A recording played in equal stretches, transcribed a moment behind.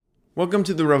Welcome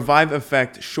to the Revive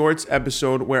Effect Shorts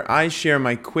episode where I share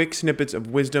my quick snippets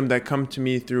of wisdom that come to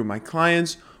me through my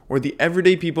clients or the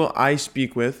everyday people I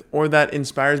speak with or that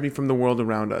inspires me from the world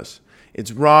around us.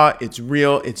 It's raw, it's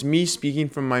real, it's me speaking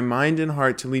from my mind and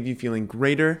heart to leave you feeling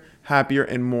greater, happier,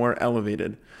 and more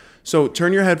elevated. So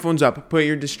turn your headphones up, put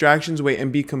your distractions away,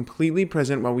 and be completely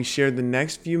present while we share the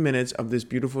next few minutes of this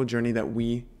beautiful journey that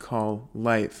we call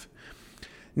life.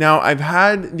 Now, I've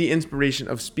had the inspiration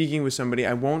of speaking with somebody,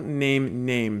 I won't name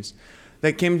names,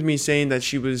 that came to me saying that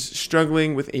she was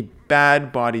struggling with a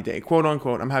bad body day. Quote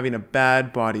unquote, I'm having a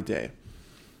bad body day.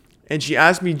 And she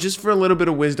asked me just for a little bit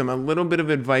of wisdom, a little bit of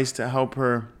advice to help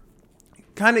her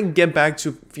kind of get back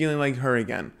to feeling like her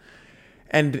again.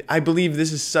 And I believe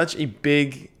this is such a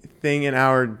big thing in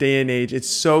our day and age. It's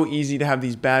so easy to have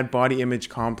these bad body image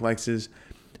complexes.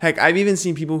 Heck, I've even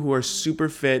seen people who are super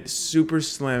fit, super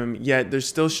slim, yet they're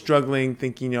still struggling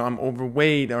thinking, I'm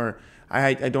overweight or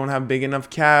I don't have big enough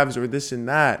calves or this and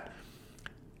that.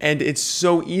 And it's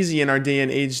so easy in our day and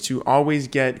age to always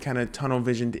get kind of tunnel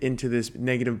visioned into this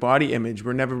negative body image.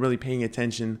 We're never really paying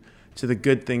attention to the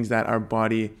good things that our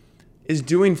body is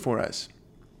doing for us.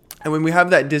 And when we have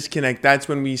that disconnect, that's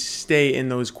when we stay in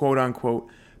those quote unquote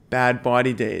bad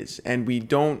body days and we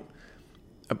don't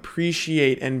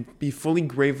appreciate and be fully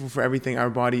grateful for everything our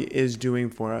body is doing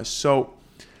for us. So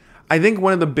I think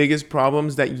one of the biggest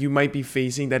problems that you might be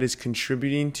facing that is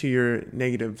contributing to your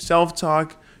negative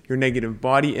self-talk, your negative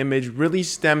body image, really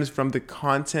stems from the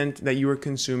content that you are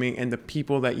consuming and the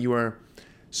people that you are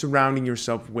surrounding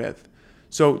yourself with.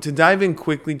 So to dive in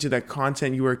quickly to that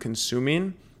content you are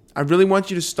consuming, I really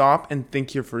want you to stop and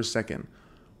think here for a second.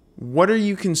 What are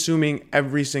you consuming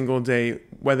every single day,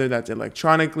 whether that's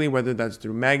electronically, whether that's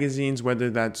through magazines,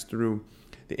 whether that's through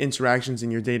the interactions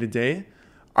in your day-to-day?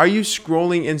 Are you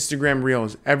scrolling Instagram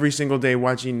Reels every single day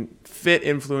watching fit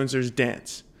influencers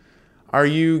dance? Are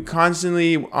you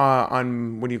constantly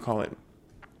on,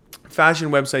 fashion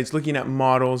websites looking at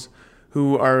models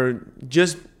who are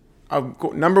just,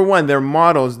 number one, they're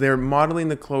models. They're modeling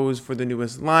the clothes for the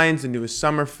newest lines, the newest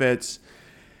summer fits.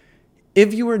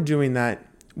 If you are doing that,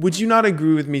 would you not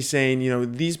agree with me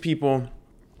saying, these people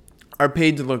are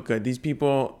paid to look good? These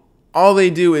people, all they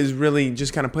do is really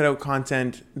just kind of put out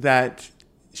content that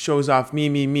shows off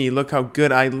me. Look how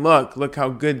good I look. Look how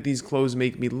good these clothes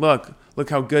make me look. Look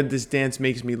how good this dance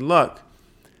makes me look.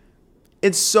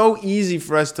 It's so easy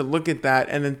for us to look at that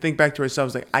and then think back to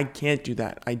ourselves like, I can't do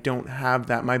that. I don't have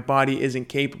that. My body isn't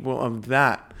capable of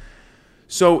that.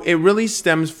 So it really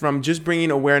stems from just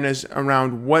bringing awareness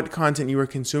around what content you are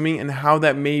consuming and how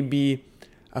that may be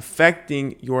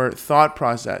affecting your thought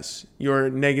process, your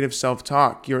negative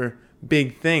self-talk, your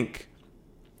big think.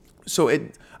 So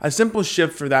a simple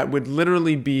shift for that would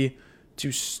literally be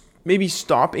to maybe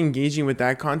stop engaging with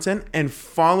that content and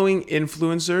following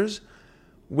influencers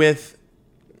with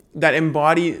that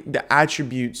embody the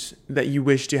attributes that you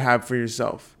wish to have for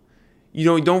yourself.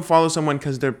 Don't follow someone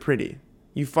because they're pretty.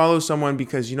 You follow someone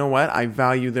because, I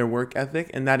value their work ethic,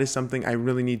 and that is something I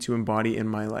really need to embody in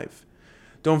my life.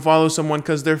 Don't follow someone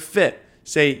because they're fit.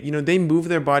 Say, they move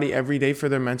their body every day for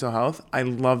their mental health. I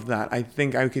love that. I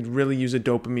think I could really use a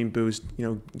dopamine boost,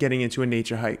 getting into a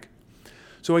nature hike.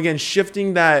 So again,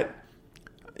 shifting that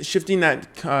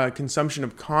consumption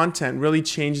of content really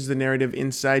changes the narrative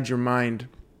inside your mind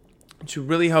to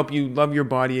really help you love your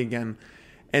body again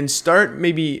and start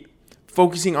maybe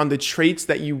focusing on the traits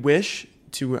that you wish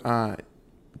to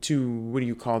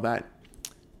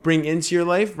bring into your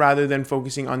life rather than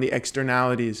focusing on the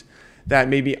externalities that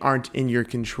maybe aren't in your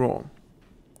control.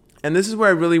 And this is where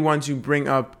I really want to bring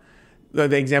up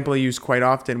the example I use quite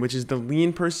often, which is the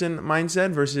lean person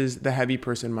mindset versus the heavy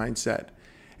person mindset.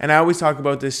 And I always talk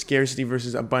about this scarcity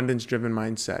versus abundance driven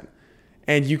mindset.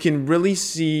 And you can really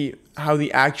see how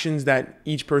the actions that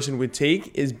each person would take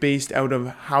is based out of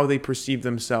how they perceive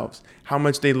themselves, how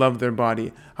much they love their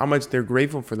body, how much they're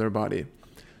grateful for their body.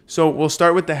 So we'll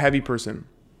start with the heavy person.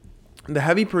 The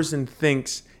heavy person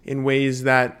thinks in ways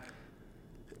that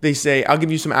they say, I'll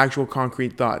give you some actual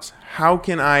concrete thoughts. How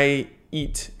can I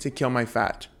eat to kill my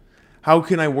fat? How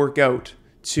can I work out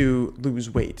to lose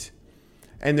weight?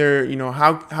 And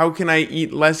how can I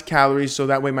eat less calories so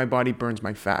that way my body burns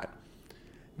my fat?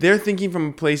 They're thinking from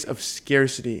a place of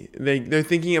scarcity. They're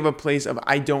thinking of a place of,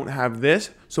 I don't have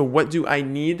this, so what do I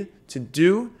need to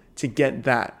do to get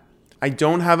that? I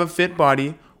don't have a fit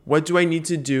body. What do I need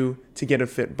to do to get a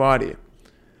fit body?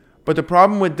 But the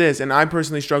problem with this, and I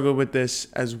personally struggle with this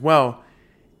as well,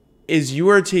 is you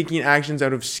are taking actions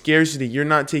out of scarcity. You're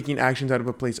not taking actions out of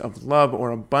a place of love or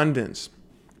abundance.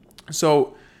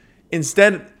 So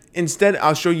instead, Instead,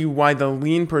 I'll show you why the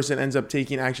lean person ends up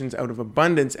taking actions out of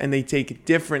abundance, and they take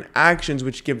different actions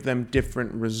which give them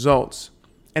different results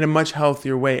in a much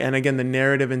healthier way. And again, the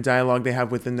narrative and dialogue they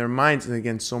have within their minds is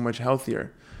again so much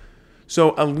healthier.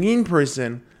 So a lean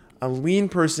person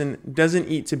doesn't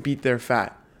eat to beat their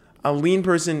fat. A lean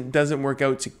person doesn't work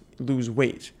out to lose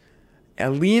weight. A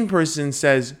lean person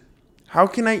says, how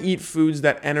can I eat foods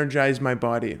that energize my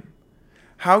body?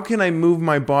 How can I move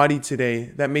my body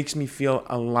today that makes me feel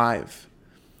alive?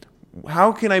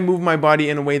 How can I move my body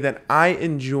in a way that I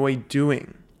enjoy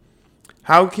doing?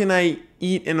 How can I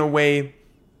eat in a way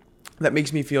that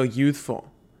makes me feel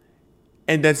youthful?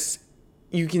 And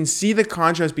you can see the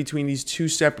contrast between these two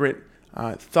separate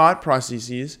thought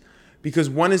processes, because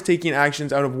one is taking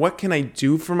actions out of what can I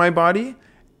do for my body,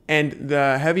 and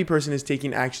the heavy person is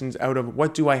taking actions out of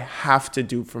what do I have to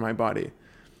do for my body.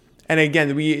 And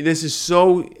again,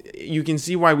 you can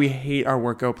see why we hate our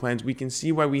workout plans. We can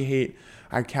see why we hate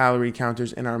our calorie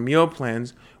counters and our meal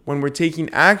plans when we're taking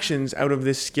actions out of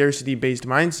this scarcity-based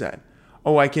mindset.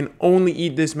 Oh, I can only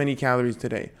eat this many calories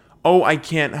today. Oh, I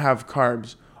can't have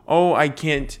carbs. Oh, I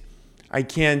can't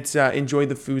enjoy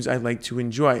the foods I like to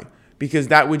enjoy, because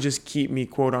that would just keep me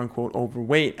quote unquote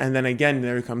overweight. And then again,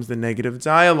 there comes the negative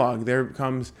dialogue. There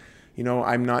comes,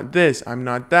 I'm not this, I'm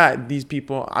not that. These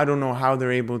people, I don't know how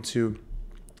they're able to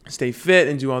stay fit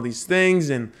and do all these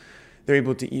things, and they're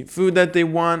able to eat food that they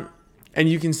want. And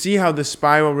you can see how the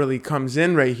spiral really comes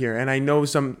in right here. And I know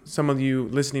some of you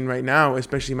listening right now,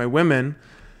 especially my women,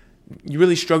 you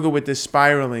really struggle with this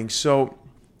spiraling. So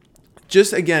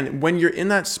just again, when you're in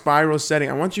that spiral setting,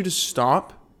 I want you to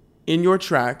stop in your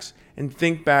tracks and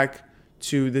think back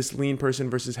to this lean person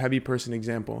versus heavy person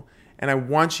example. And I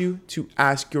want you to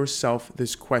ask yourself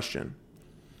this question.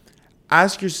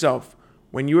 Ask yourself,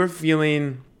 when you are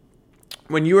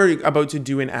about to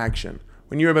do an action,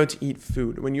 when you're about to eat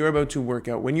food, when you're about to work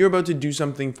out, when you're about to do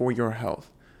something for your health,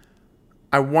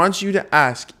 I want you to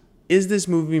ask, is this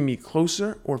moving me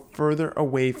closer or further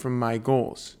away from my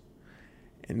goals?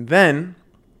 And then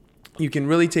you can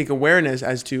really take awareness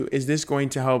as to, is this going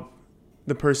to help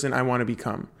the person I want to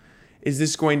become? Is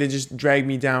this going to just drag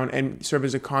me down and serve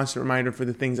as a constant reminder for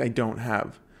the things I don't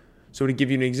have? So to give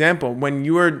you an example, when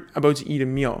you are about to eat a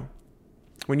meal,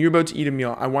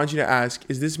 I want you to ask,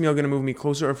 is this meal going to move me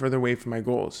closer or further away from my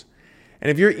goals? And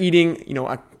if you're eating,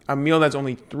 a meal that's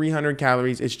only 300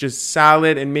 calories, it's just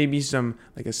salad and maybe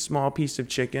like a small piece of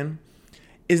chicken,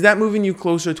 is that moving you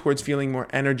closer towards feeling more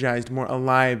energized, more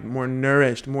alive, more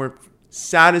nourished, more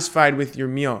satisfied with your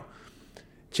meal?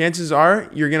 Chances are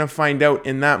you're going to find out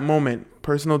in that moment,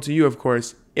 personal to you, of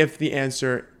course, if the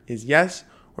answer is yes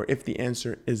or if the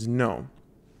answer is no.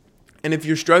 And if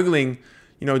you're struggling,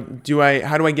 how do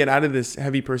I get out of this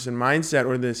heavy person mindset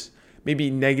or this maybe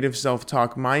negative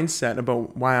self-talk mindset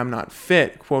about why I'm not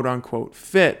fit, quote unquote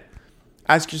fit?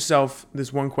 Ask yourself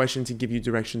this one question to give you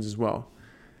directions as well.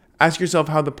 Ask yourself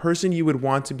how the person you would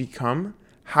want to become,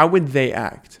 how would they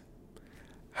act?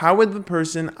 How would the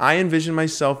person I envision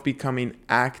myself becoming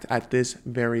act at this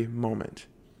very moment?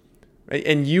 Right?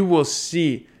 And you will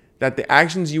see that the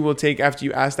actions you will take after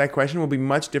you ask that question will be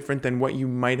much different than what you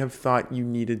might have thought you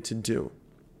needed to do.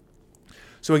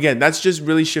 So again, that's just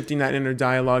really shifting that inner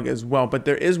dialogue as well. But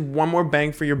there is one more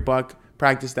bang for your buck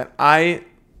practice that I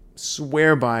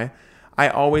swear by. I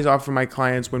always offer my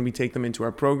clients when we take them into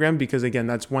our program, because again,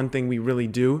 that's one thing we really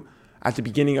do at the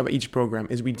beginning of each program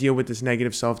is we deal with this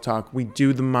negative self-talk. We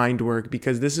do the mind work,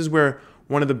 because this is where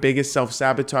one of the biggest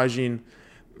self-sabotaging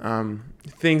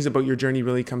things about your journey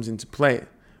really comes into play,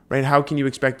 right? How can you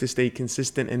expect to stay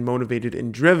consistent and motivated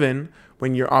and driven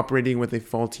when you're operating with a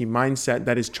faulty mindset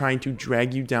that is trying to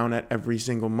drag you down at every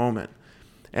single moment?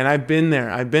 And I've been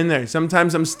there.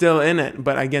 Sometimes I'm still in it.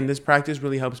 But again, this practice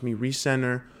really helps me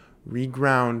recenter,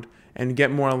 reground, and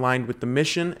get more aligned with the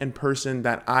mission and person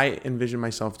that I envision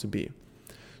myself to be.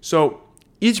 So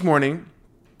each morning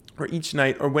or each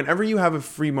night or whenever you have a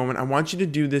free moment, I want you to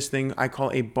do this thing I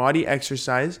call a body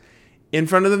exercise in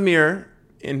front of the mirror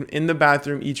in the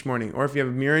bathroom each morning. Or if you have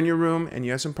a mirror in your room and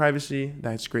you have some privacy,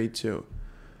 that's great too.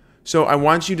 So I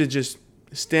want you to just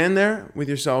stand there with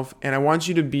yourself, and I want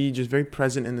you to be just very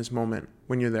present in this moment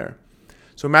when you're there.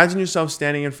 So imagine yourself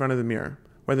standing in front of the mirror,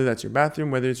 whether that's your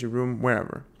bathroom, whether it's your room,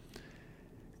 wherever.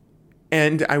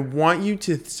 And I want you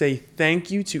to say thank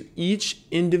you to each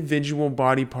individual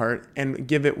body part and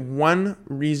give it one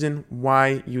reason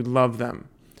why you love them.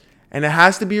 And it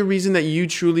has to be a reason that you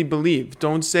truly believe.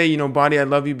 Don't say, body, I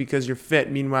love you because you're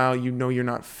fit. Meanwhile, you're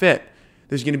not fit.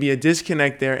 There's going to be a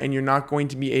disconnect there, and you're not going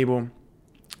to be able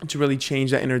to really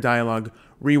change that inner dialogue,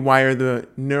 rewire the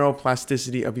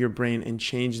neuroplasticity of your brain and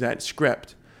change that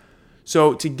script.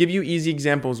 So to give you easy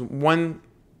examples, one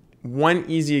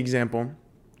easy example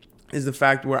is the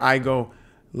fact where I go,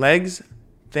 legs,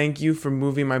 thank you for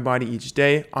moving my body each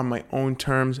day on my own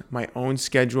terms, my own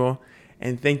schedule,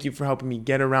 and thank you for helping me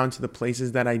get around to the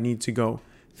places that I need to go.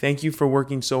 Thank you for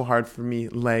working so hard for me,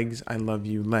 legs. I love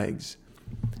you, legs.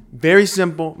 Very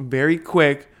simple, very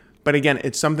quick, but again,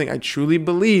 it's something I truly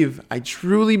believe,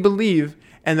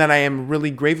 and that I am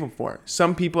really grateful for.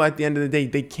 Some people at the end of the day,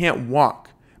 they can't walk.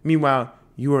 Meanwhile,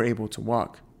 you are able to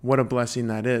walk. What a blessing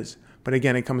that is. But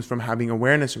again, it comes from having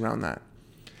awareness around that.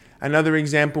 Another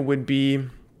example would be,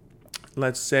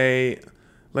 let's say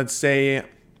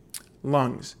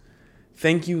lungs.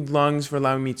 Thank you, lungs, for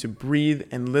allowing me to breathe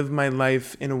and live my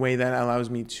life in a way that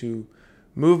allows me to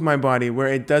move my body where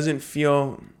it doesn't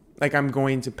feel like I'm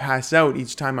going to pass out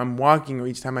each time I'm walking or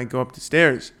each time I go up the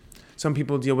stairs. Some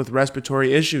people deal with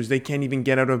respiratory issues. They can't even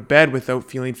get out of bed without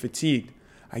feeling fatigued.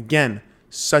 Again,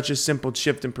 such a simple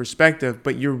shift in perspective,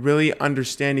 but you're really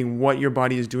understanding what your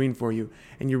body is doing for you,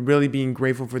 and you're really being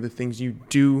grateful for the things you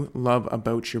do love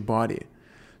about your body.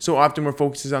 So often we're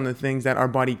focused on the things that our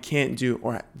body can't do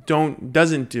or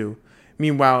doesn't do.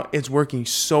 Meanwhile, it's working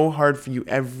so hard for you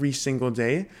every single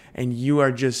day, and you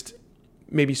are just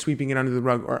maybe sweeping it under the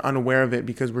rug or unaware of it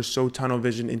because we're so tunnel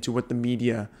vision into what the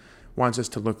media wants us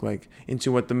to look like, into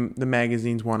what the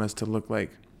magazines want us to look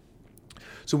like.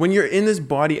 So when you're in this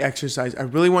body exercise, I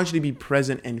really want you to be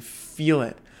present and feel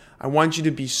it. I want you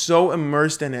to be so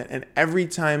immersed in it, and every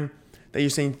time that you're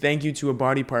saying thank you to a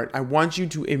body part, I want you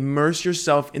to immerse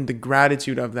yourself in the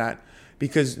gratitude of that,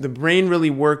 because the brain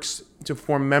really works to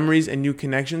form memories and new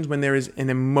connections when there is an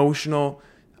emotional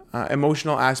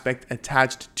aspect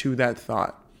attached to that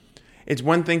thought. It's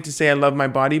one thing to say I love my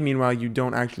body, meanwhile you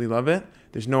don't actually love it.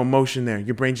 There's no emotion there.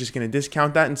 Your brain's just going to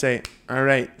discount that and say, all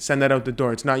right, send that out the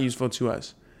door. It's not useful to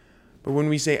us. But when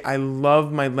we say, I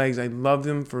love my legs, I love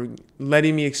them for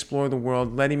letting me explore the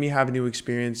world, letting me have new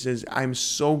experiences, I'm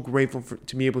so grateful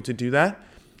to be able to do that.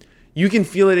 You can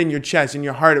feel it in your chest, in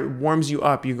your heart. It warms you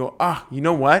up. You go, you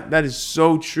know what? That is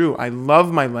so true. I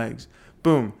love my legs.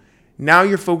 Boom. Now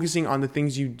you're focusing on the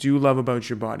things you do love about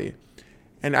your body.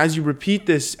 And as you repeat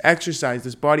this exercise,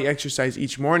 this body exercise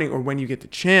each morning or when you get the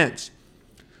chance,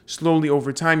 slowly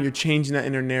over time, you're changing that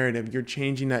inner narrative. You're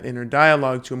changing that inner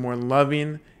dialogue to a more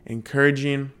loving,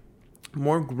 encouraging,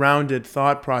 more grounded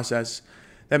thought process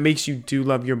that makes you do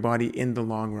love your body in the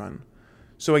long run.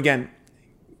 So again,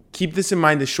 keep this in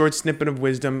mind, the short snippet of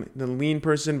wisdom, the lean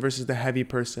person versus the heavy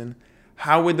person.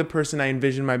 How would the person I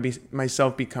envision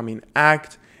myself becoming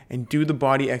act and do the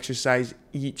body exercise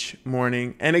each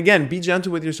morning? And again, be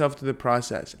gentle with yourself through the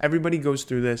process. Everybody goes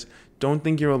through this. Don't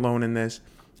think you're alone in this.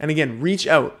 And again, reach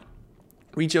out.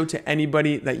 Reach out to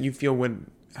anybody that you feel would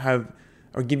have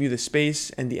or give you the space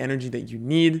and the energy that you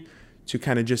need to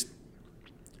kind of just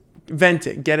vent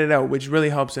it, get it out, which really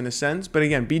helps in a sense. But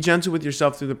again, be gentle with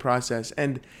yourself through the process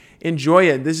and enjoy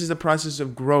it. This is a process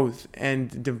of growth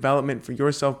and development for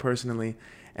yourself personally,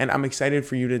 and I'm excited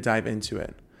for you to dive into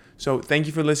it. So thank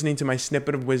you for listening to my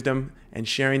snippet of wisdom and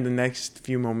sharing the next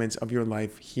few moments of your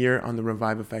life here on the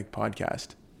Revive Effect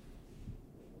podcast.